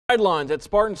Sidelines at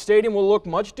Spartan Stadium will look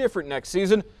much different next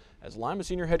season, as Lima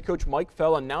senior head coach Mike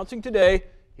Fell announcing today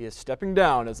he is stepping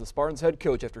down as the Spartans head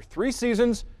coach after 3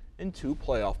 seasons and 2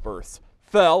 playoff berths.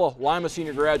 Fell, a Lima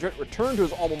senior graduate, returned to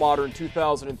his alma mater in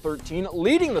 2013,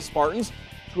 leading the Spartans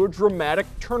to a dramatic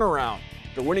turnaround.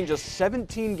 After winning just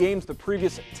 17 games the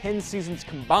previous 10 seasons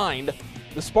combined,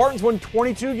 the Spartans won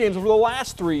 22 games over the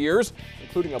last 3 years,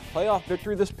 including a playoff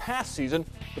victory this past season,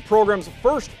 the program's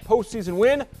first postseason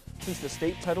win since the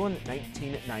state title in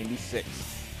 1996.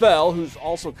 Fell, who's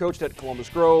also coached at Columbus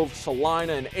Grove,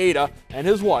 Salina, and Ada, and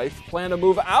his wife plan to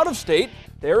move out of state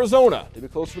to Arizona to be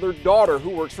close to their daughter, who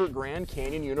works for Grand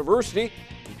Canyon University.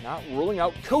 He's not ruling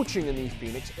out coaching in the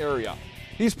Phoenix area.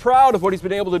 He's proud of what he's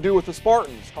been able to do with the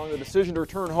Spartans, calling the decision to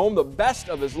return home the best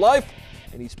of his life,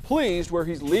 and he's pleased where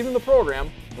he's leaving the program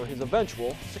for his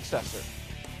eventual successor.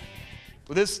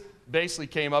 Well, this basically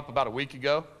came up about a week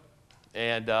ago,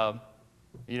 and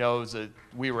you know,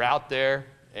 we were out there,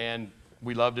 and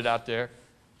we loved it out there,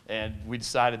 and we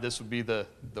decided this would be the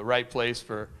right place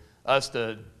for us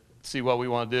to see what we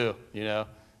want to do, you know,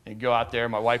 and go out there.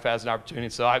 My wife has an opportunity,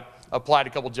 so I applied a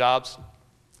couple jobs.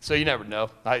 So you never know.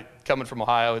 Coming from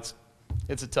Ohio, it's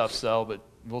a tough sell, but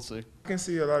we'll see. I can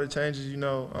see a lot of changes, you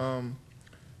know.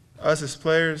 Us as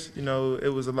players, you know, it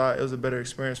was a better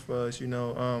experience for us, you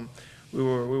know. We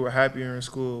were happier in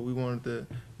school. We wanted to,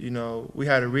 you know, we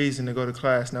had a reason to go to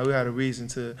class. Now we had a reason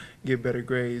to get better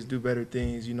grades, do better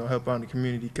things, you know, help out in the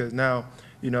community. Because now,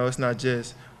 you know, it's not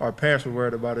just our parents were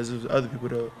worried about us. It was other people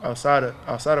that outside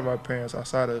of our parents,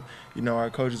 outside of, you know, our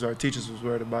coaches, our teachers was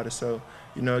worried about us. So,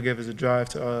 you know, it gave us a drive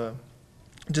to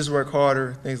just work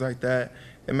harder, things like that.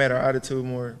 It made our attitude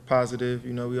more positive.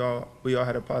 You know, we all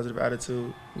had a positive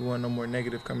attitude. We want no more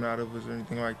negative coming out of us or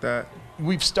anything like that.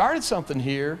 We've started something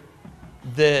here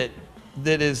that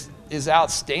is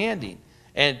outstanding,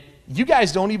 and you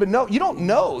guys don't even know. You don't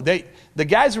know. The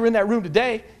guys who are in that room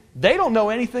today, they don't know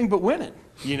anything but winning.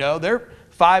 You know, they're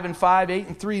 5-5,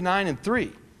 8-3,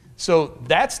 9-3. So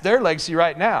that's their legacy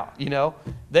right now. You know,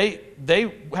 they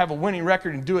have a winning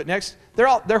record and do it next.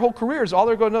 Their whole careers, all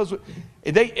they're going to know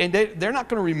is they're not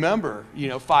going to remember, you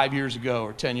know, 5 years ago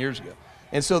or 10 years ago.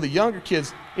 And so the younger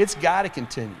kids, it's got to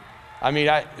continue. I mean,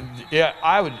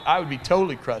 I would be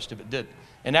totally crushed if it didn't.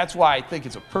 And that's why I think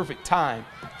it's a perfect time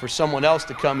for someone else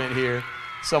to come in here,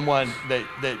 someone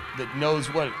that knows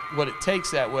what it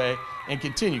takes that way and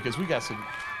continue, because we got some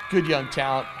good young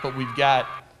talent, but we've got,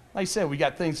 like I said, we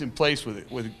got things in place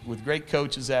with great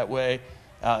coaches that way,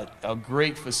 a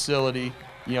great facility,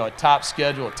 you know, a top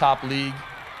schedule, a top league,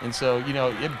 and so, you know,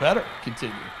 it better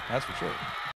continue, that's for sure.